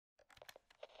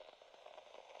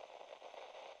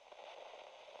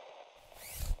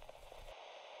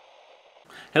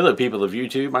Hello people of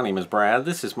YouTube, my name is Brad.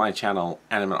 This is my channel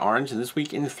Animate Orange, and this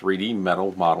week in 3D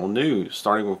metal model news.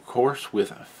 Starting of course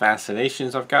with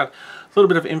Fascinations, I've got a little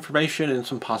bit of information and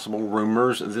some possible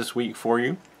rumors this week for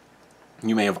you.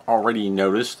 You may have already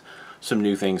noticed some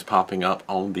new things popping up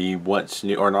on the what's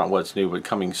new, or not what's new, but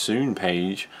coming soon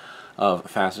page of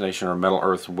Fascination or Metal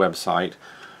Earth's website.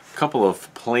 A couple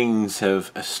of planes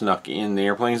have snuck in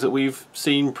there, planes that we've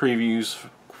seen previews.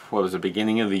 What was the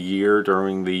beginning of the year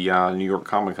during the New York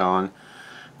Comic Con.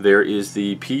 There is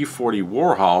the P-40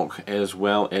 Warhawk as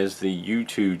well as the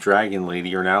U-2 Dragon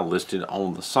Lady are now listed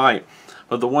on the site.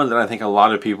 But the one that I think a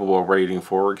lot of people were waiting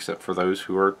for, except for those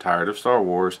who are tired of Star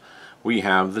Wars, we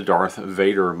have the Darth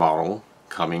Vader model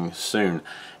coming soon.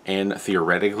 And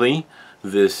theoretically,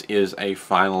 this is a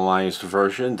finalized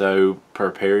version, though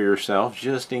prepare yourself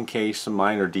just in case some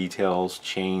minor details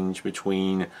change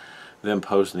between them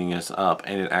posting this up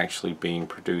and it actually being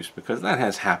produced, because that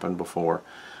has happened before.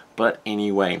 But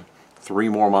anyway, 3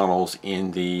 more models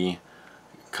in the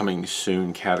coming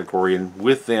soon category, and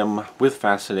with them, with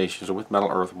Fascinations or with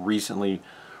Metal Earth recently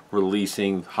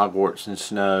releasing Hogwarts and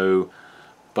Snow,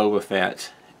 Boba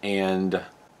Fett, and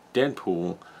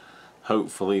Deadpool,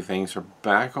 hopefully things are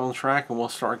back on track and we'll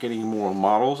start getting more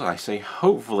models. I say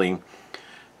hopefully.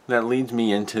 That leads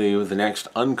me into the next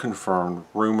unconfirmed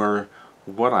rumor.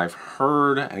 What I've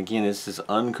heard, and again this is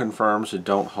unconfirmed so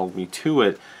don't hold me to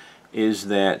it, is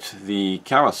that the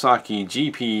Kawasaki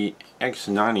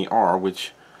GP-X90R,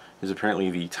 which is apparently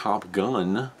the Top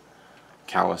Gun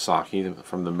Kawasaki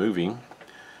from the movie,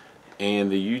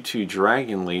 and the U-2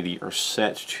 Dragon Lady are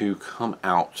set to come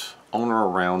out on or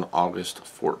around August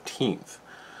 14th.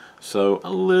 So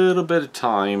a little bit of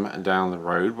time down the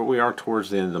road, but we are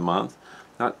towards the end of the month,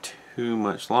 not too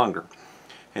much longer.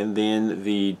 And then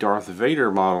the Darth Vader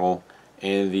model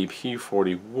and the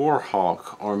P-40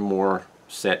 Warhawk are more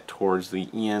set towards the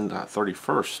end,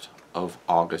 31st of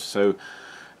August. So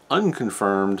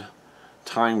unconfirmed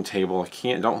timetable.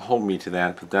 Don't hold me to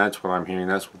that, but that's what I'm hearing.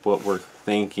 That's what we're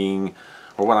thinking,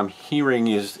 or what I'm hearing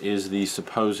is the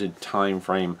supposed time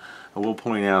frame. I will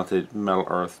point out that Metal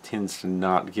Earth tends to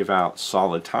not give out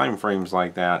solid time frames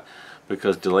like that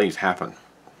because delays happen,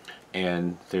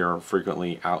 and they're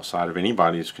frequently outside of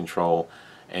anybody's control.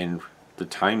 And the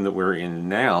time that we're in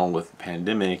now with the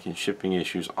pandemic and shipping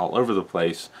issues all over the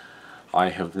place,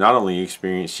 I have not only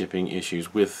experienced shipping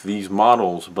issues with these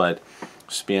models, but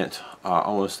spent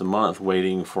almost a month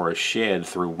waiting for a shed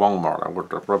through Walmart. I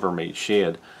ordered a Rubbermaid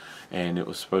shed, and it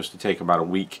was supposed to take about a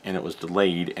week, and it was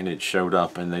delayed, and it showed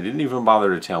up, and they didn't even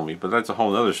bother to tell me. But that's a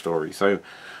whole other story. So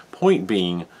point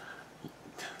being,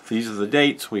 these are the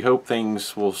dates. We hope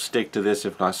things will stick to this,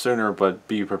 if not sooner, but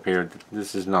be prepared.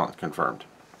 This is not confirmed.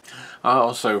 I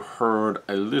also heard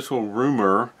a little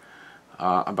rumor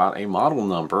about a model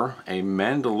number, a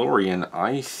Mandalorian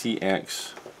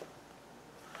ICX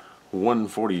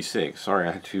 146. Sorry,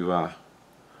 I had to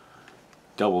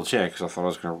double check because I thought I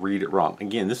was going to read it wrong.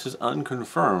 Again, this is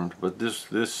unconfirmed, but this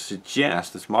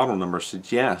model number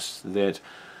suggests that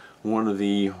one of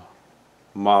the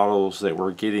models that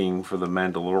we're getting for the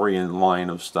Mandalorian line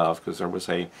of stuff, because there was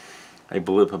a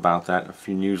blip about that a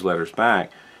few newsletters back,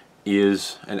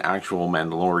 is an actual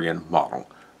Mandalorian model.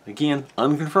 Again,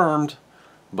 unconfirmed,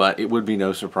 but it would be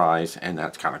no surprise, and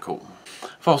that's kind of cool.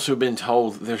 I've also been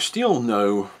told there's still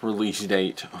no release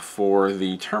date for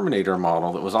the Terminator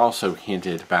model that was also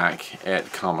hinted back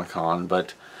at Comic-Con,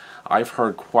 but I've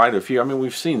heard quite a few. I mean,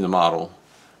 we've seen the model,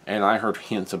 and I heard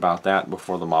hints about that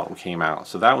before the model came out.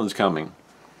 So that one's coming.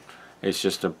 It's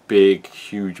just a big,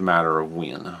 huge matter of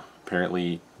when.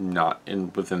 Apparently not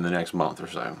within the next month or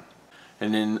so.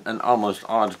 And then an almost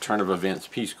odd turn of events.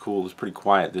 Piececool is pretty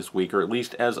quiet this week, or at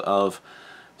least as of,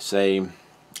 say,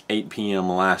 8 p.m.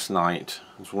 last night.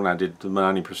 That's when I did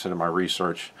 90% of my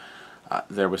research.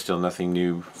 There was still nothing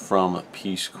new from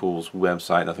Piececool's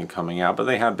website, nothing coming out, but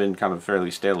they have been kind of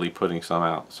fairly steadily putting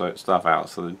stuff out,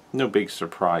 so no big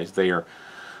surprise there.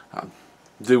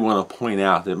 Do want to point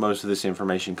out that most of this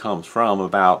information comes from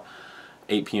about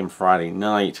 8 p.m. Friday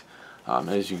night.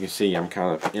 As you can see, I'm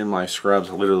kind of in my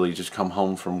scrubs. I literally just come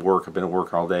home from work. I've been at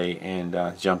work all day, and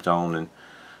jumped on and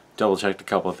double checked a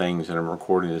couple of things, and I'm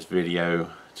recording this video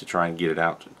to try and get it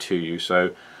out to you.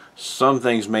 So some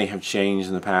things may have changed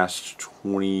in the past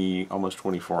almost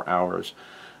 24 hours,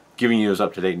 giving you as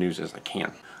up-to-date news as I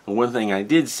can. And one thing I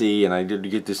did see, and I did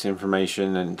get this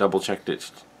information and double checked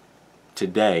it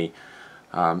today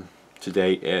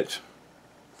at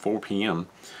 4 p.m.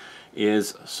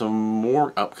 is some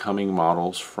more upcoming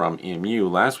models from MU.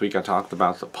 Last week I talked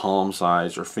about the palm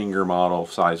size or finger model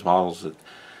size models that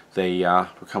they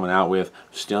were coming out with.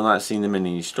 Still not seeing them in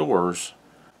any stores.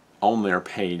 on their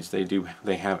page.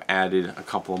 They have added a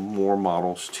couple of more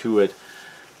models to it.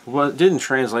 Well, it didn't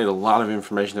translate a lot of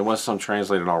information. There was some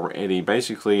translated already.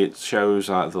 Basically, it shows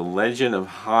the Legend of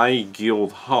High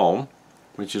Guild Hall,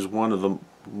 which is one of the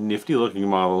nifty looking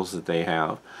models that they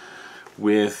have,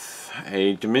 with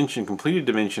a completed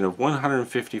dimension of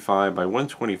 155 by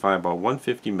 125 by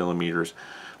 150 millimeters.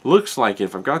 Looks like,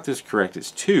 if I've got this correct, it's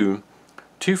two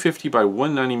 250 by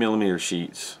 190 millimeter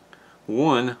sheets,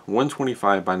 one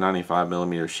 125 by 95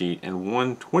 millimeter sheet, and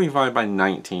one 25 by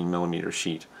 19 millimeter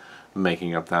sheet,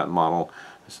 making up that model.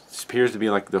 This appears to be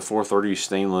like the 430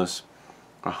 stainless,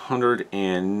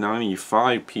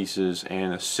 195 pieces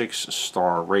and a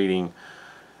 6-star rating.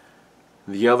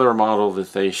 The other model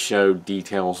that they showed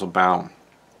details about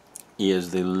is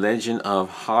the Legend of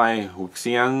High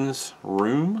Wuxian's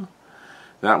Room.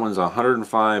 That one's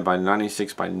 105 by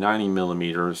 96 by 90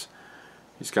 millimeters.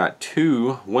 It's got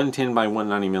two 110 by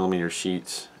 190 millimeter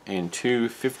sheets and two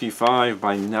 55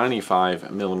 by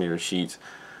 95 millimeter sheets.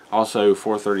 Also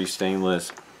 430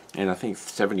 stainless, and I think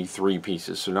 73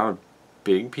 pieces, so not a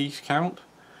big piece count.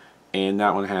 And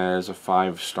that one has a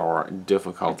 5-star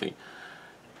difficulty.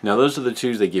 Now those are the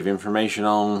two they give information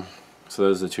on, so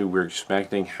those are the two we're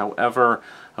expecting. However,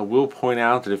 I will point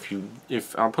out that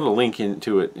if I'll put a link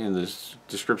into it in the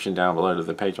description down below to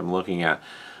the page I'm looking at.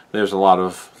 There's a lot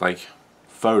of like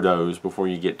photos before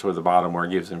you get to the bottom where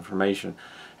it gives information,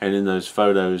 and in those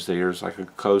photos there's like a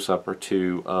close-up or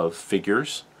two of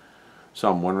figures. So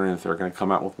I'm wondering if they're going to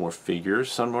come out with more figures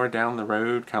somewhere down the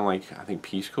road, kind of like I think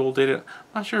Piececool did it. I'm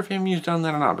not sure if MU's done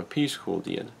that or not, but Piececool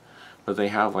did. But they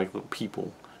have like little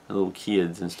people and little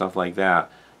kids and stuff like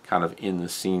that kind of in the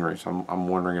scenery. So I'm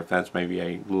wondering if that's maybe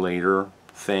a later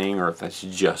thing or if that's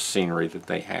just scenery that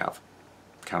they have.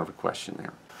 Kind of a question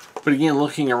there. But again,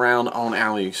 looking around on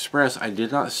Aliexpress, I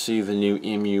did not see the new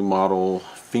MU model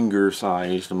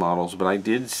finger-sized models, but I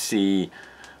did see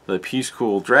the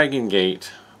Piececool Dragon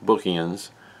Gate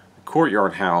bookends, the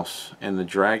Courtyard House, and the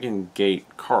Dragon Gate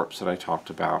carps that I talked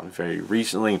about very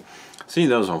recently. See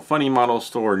those on Funny Model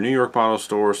Store, New York Model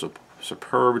Store,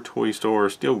 Superb Toy Store,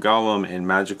 Steel Golem, and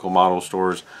Magical Model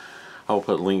Stores. I'll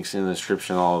put links in the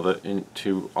description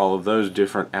to all of those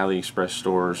different Aliexpress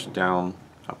stores down.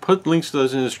 I'll put links to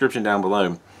those in the description down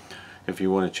below if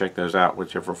you want to check those out,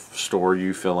 whichever store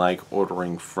you feel like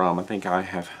ordering from. I think I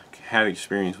have had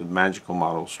experience with Magical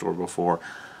Model Store before.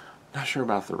 Not sure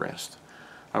about the rest.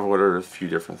 I've ordered a few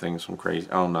different things from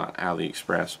not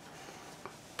Aliexpress,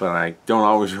 but I don't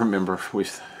always remember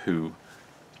with who.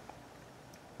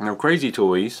 Now, Crazy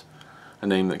Toys, a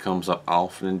name that comes up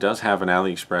often, does have an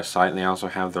Aliexpress site, and they also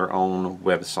have their own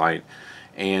website.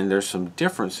 And there's some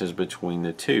differences between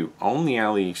the two. On the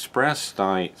Aliexpress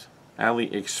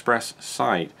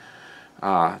site,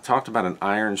 talked about an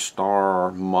Iron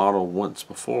Star model once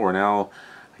before. Now,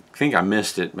 I think I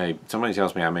missed it. Maybe somebody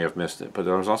tells me I may have missed it. But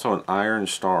there was also an Iron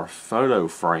Star photo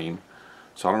frame.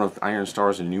 So I don't know if Iron Star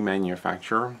is a new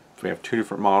manufacturer. So we have two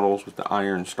different models with the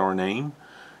Iron Star name.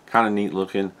 Kind of neat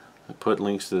looking. I'll put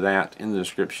links to that in the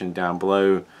description down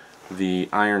below. The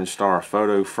Iron Star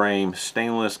photo frame,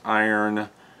 stainless iron,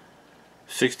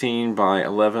 16 by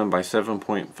 11 by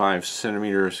 7.5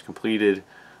 centimeters completed,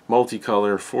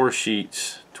 multicolor, 4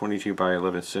 sheets, 22 by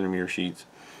 11 centimeter sheets,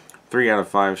 3 out of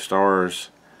 5 stars.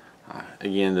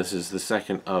 Again, this is the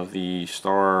second of the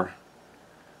Star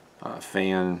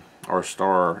fan or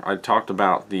Star. I talked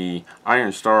about the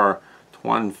Iron Star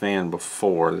Twan fan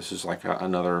before. This is like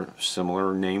another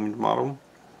similar named model.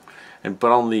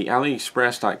 But on the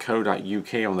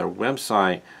aliexpress.co.uk on their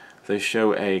website, they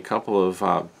show a couple of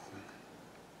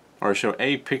show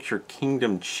a Picture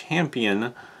Kingdom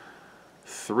Champion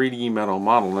 3D metal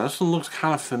model. Now this one looks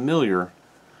kind of familiar,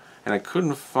 and I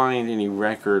couldn't find any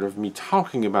record of me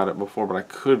talking about it before, but I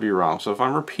could be wrong. So if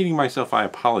I'm repeating myself, I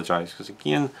apologize, because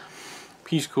again,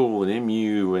 Piececool and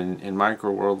MU and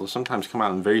Microworld will sometimes come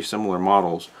out in very similar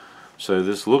models. So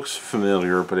this looks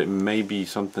familiar, but it may be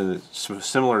something that's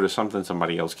similar to something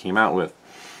somebody else came out with.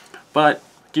 But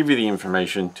give you the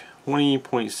information: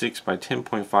 20.6 by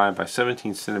 10.5 by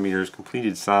 17 centimeters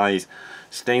completed size,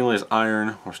 stainless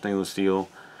iron or stainless steel,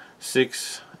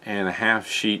 6.5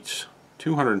 sheets,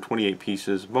 228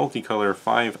 pieces, multicolor,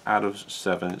 5 out of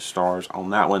 7 stars on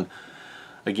that one.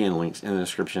 Again, links in the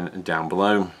description down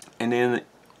below. And then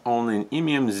on an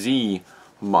MMZ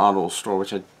model store,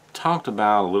 which I talked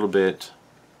about a little bit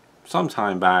some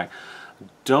time back,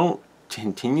 don't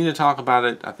continue to talk about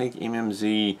it. I think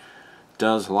MMZ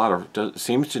does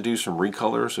seems to do some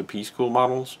recolors of Piececool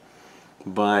models,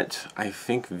 but I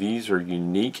think these are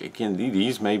unique. Again,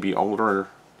 these may be older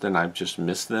than I've just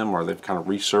missed them, or they've kind of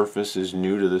resurfaced as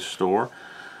new to this store.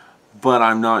 but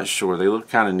I'm not sure. They look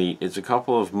kind of neat. It's a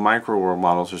couple of Microworld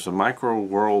models. There's a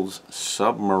Microworld's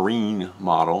submarine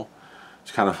model.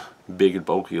 It's kind of big and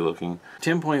bulky looking.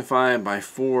 10.5 by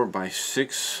 4 by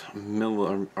 6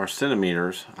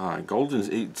 centimeters.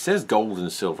 It says gold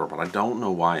and silver, but I don't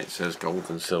know why it says gold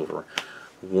and silver.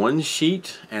 1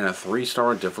 sheet and a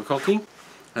 3-star difficulty.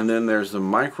 And then there's the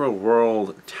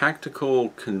Microworld Tactical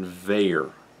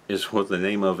Conveyor is what the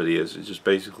name of it is. It just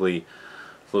basically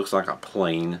looks like a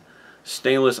plane.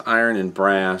 Stainless iron and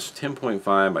brass, 10.5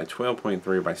 by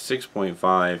 12.3 by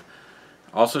 6.5.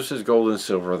 Also says gold and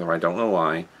silver, though I don't know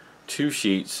why. 2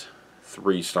 sheets,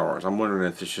 3 stars. I'm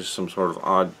wondering if it's just some sort of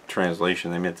odd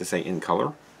translation. They meant to say in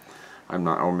color. I'm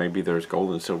not, or maybe there's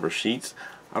gold and silver sheets.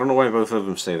 I don't know why both of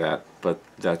them say that, but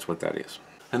that's what that is.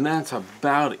 And that's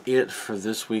about it for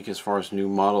this week as far as new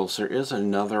models. There is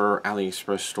another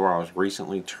Aliexpress store I was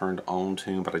recently turned on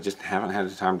to, but I just haven't had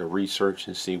the time to research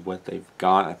and see what they've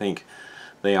got. I think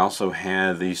they also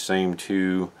had these same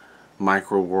 2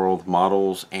 Microworld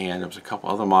models, and there was a couple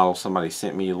other models somebody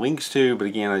sent me links to, but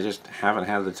again, I just haven't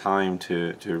had the time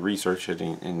to research it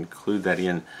and include that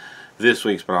in this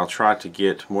week's, but I'll try to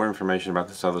get more information about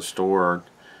this other store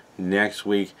next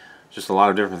week. Just a lot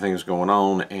of different things going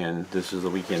on, and this is the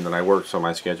weekend that I worked, so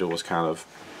my schedule was kind of,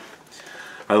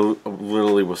 I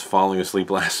literally was falling asleep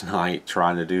last night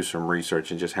trying to do some research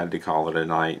and just had to call it a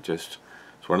night. Just,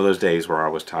 it's one of those days where I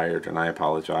was tired, and I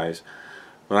apologize.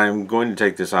 But I'm going to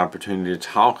take this opportunity to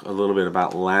talk a little bit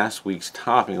about last week's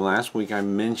topic. Last week I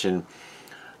mentioned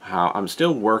how I'm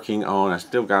still working on, I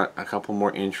still got a couple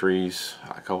more entries.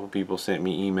 A couple people sent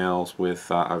me emails with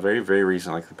a very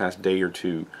recent, like the past day or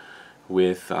two,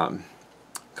 with a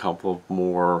couple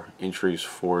more entries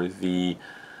for the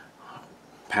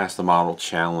Pass the Model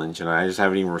challenge, and I just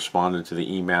haven't even responded to the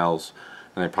emails,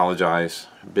 and I apologize.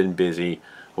 I've been busy.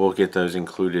 We'll get those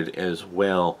included as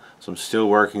well. So I'm still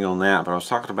working on that, but I was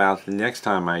talking about the next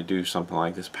time I do something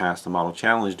like this Pass the Model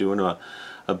challenge, doing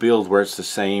a build where it's the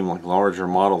same, like larger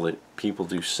model, that people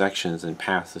do sections and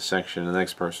pass the section to the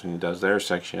next person who does their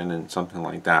section and something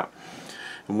like that.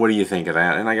 And what do you think of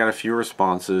that? And I got a few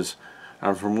responses.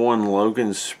 From one,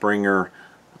 Logan Springer.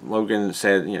 Logan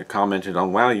said, commented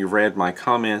on, "Wow, you read my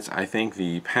comments. I think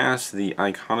the Pass the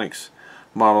Iconics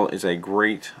model is a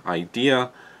great idea,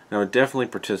 and I would definitely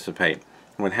participate.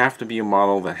 It would have to be a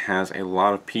model that has a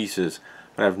lot of pieces,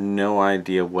 but I have no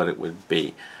idea what it would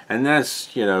be." And that's,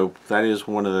 that is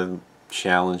one of the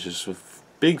challenges. The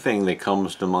big thing that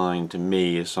comes to mind to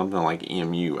me is something like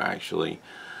EMU, actually.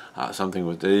 Something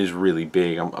that is really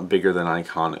big, bigger than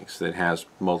Iconics, that has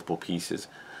multiple pieces.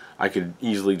 I could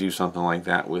easily do something like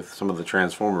that with some of the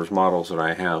Transformers models that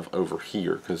I have over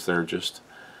here, because they're just,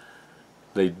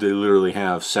 they literally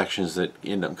have sections that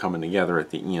end up coming together at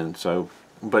the end. So,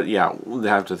 but yeah, we'll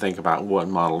have to think about what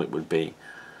model it would be.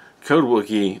 Code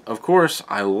Wookie, of course,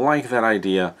 I like that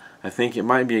idea. I think it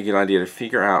might be a good idea to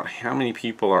figure out how many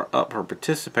people are up for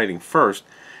participating first,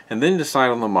 and then decide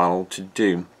on the model to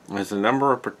do, as the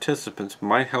number of participants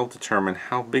might help determine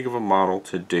how big of a model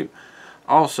to do.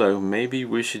 Also, maybe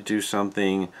we should do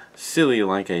something silly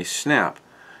like a snap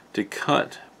to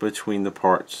cut between the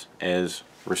parts as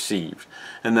received.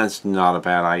 And that's not a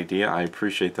bad idea. I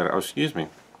appreciate that. Oh, excuse me.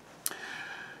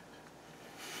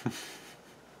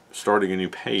 Starting a new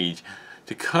page.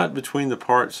 To cut between the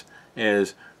parts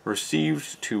as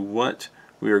received to what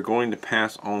we are going to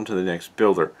pass on to the next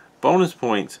builder. Bonus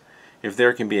points if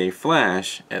there can be a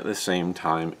flash at the same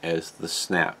time as the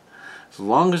snap. As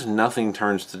long as nothing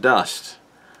turns to dust,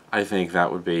 I think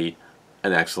that would be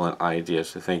an excellent idea.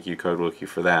 So thank you, Code Wookie,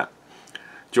 for that.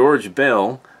 George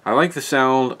Bell, I like the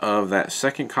sound of that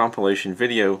second compilation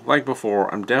video. Like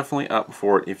before, I'm definitely up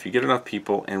for it if you get enough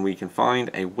people and we can find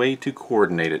a way to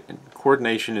coordinate it. And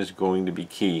coordination is going to be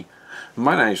key. We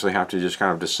might actually have to just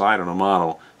kind of decide on a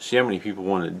model, see how many people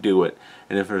want to do it,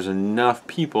 and if there's enough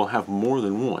people, have more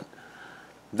than one.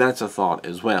 That's a thought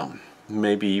as well.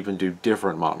 Maybe even do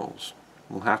different models.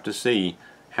 We'll have to see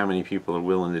how many people are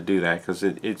willing to do that, because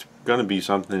it's going to be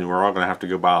something we're all going to have to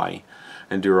go buy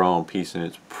and do our own piece, and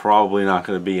it's probably not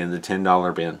going to be in the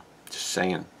 $10 bin. Just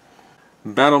saying.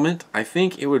 Battlement, I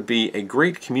think it would be a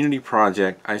great community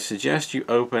project. I suggest you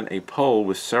open a poll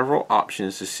with several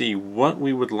options to see what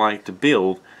we would like to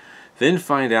build, then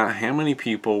find out how many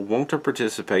people want to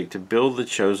participate to build the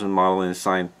chosen model and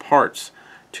assign parts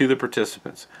to the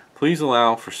participants. Please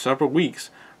allow for several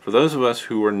weeks for those of us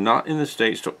who are not in the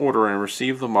States to order and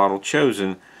receive the model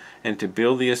chosen and to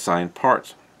build the assigned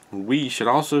parts. We should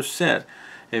also set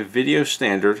a video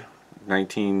standard,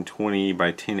 1920 by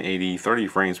 1080, 30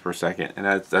 frames per second,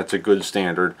 and that's a good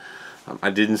standard. I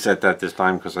didn't set that this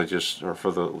time because or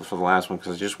for the last one,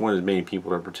 because I just wanted many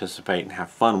people to participate and have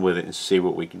fun with it and see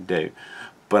what we can do.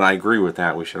 But I agree with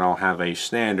that. We should all have a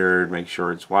standard, make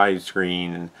sure it's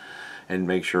widescreen, and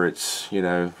make sure it's, you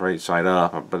know, right side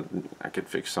up. But I could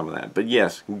fix some of that. But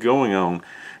yes, going on,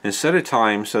 and set a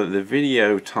time so that the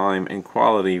video time and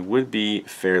quality would be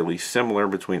fairly similar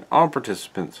between all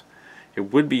participants.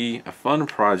 It would be a fun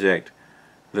project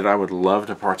that I would love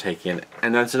to partake in.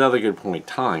 And that's another good point,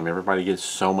 time. Everybody gets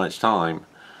so much time,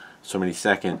 so many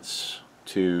seconds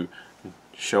to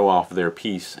show off their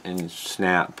piece and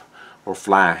snap or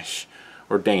flash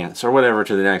or dance or whatever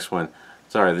to the next one.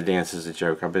 Sorry, the dance is a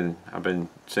joke. I've been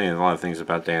saying a lot of things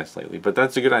about dance lately, but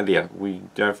that's a good idea. We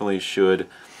definitely should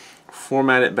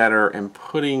format it better, and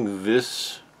putting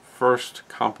this first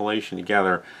compilation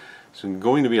together is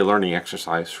going to be a learning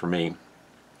exercise for me,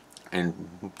 and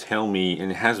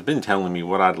it has been telling me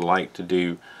what I'd like to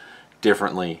do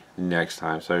differently next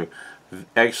time. So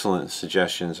excellent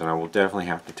suggestions, and I will definitely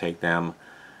have to take them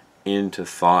into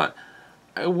thought.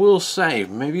 I will say,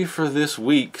 maybe for this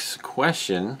week's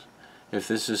question, if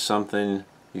this is something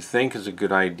you think is a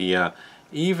good idea,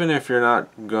 even if you're not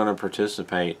going to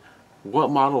participate,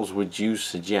 what models would you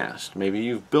suggest? Maybe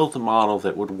you've built a model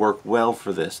that would work well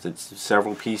for this, that's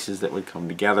several pieces that would come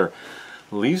together.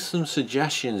 Leave some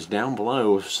suggestions down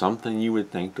below of something you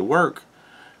would think that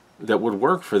would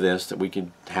work for this, that we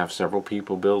could have several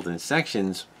people build in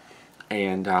sections,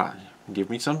 and give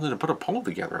me something to put a poll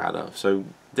together out of. So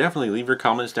definitely leave your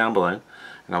comments down below,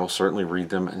 and I will certainly read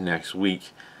them next week,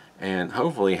 and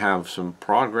hopefully have some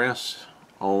progress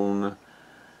on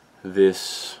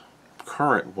this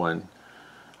current one.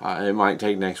 It might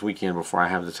take next weekend before I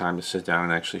have the time to sit down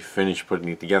and actually finish putting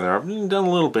it together. I've done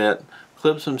a little bit,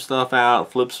 clipped some stuff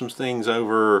out, flipped some things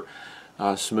over,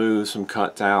 smooth some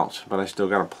cuts out, but I still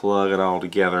got to plug it all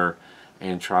together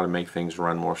and try to make things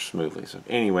run more smoothly. So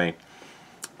anyway,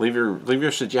 leave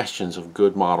your suggestions of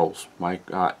good models,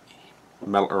 Metal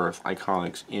Earth,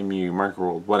 Iconics, MU,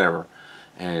 Microworld, whatever,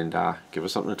 and give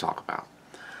us something to talk about.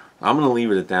 I'm going to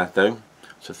leave it at that though.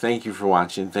 So thank you for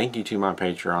watching. Thank you to my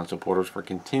Patreon supporters for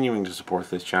continuing to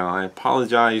support this channel. I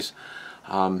apologize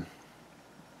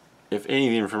if any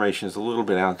of the information is a little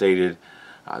bit outdated.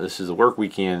 This is a work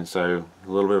weekend, so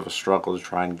a little bit of a struggle to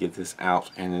try and get this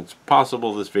out. And it's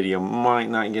possible this video might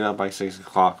not get up by 6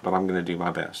 o'clock, but I'm going to do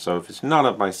my best. So if it's not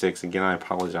up by 6, again, I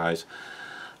apologize.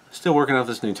 Still working out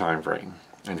this new time frame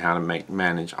and how to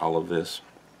manage all of this.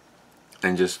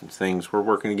 And just things were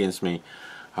working against me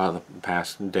the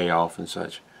past day off and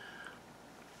such.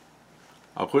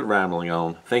 I'll quit rambling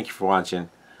on. Thank you for watching,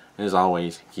 and as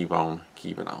always, keep on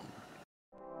keeping on.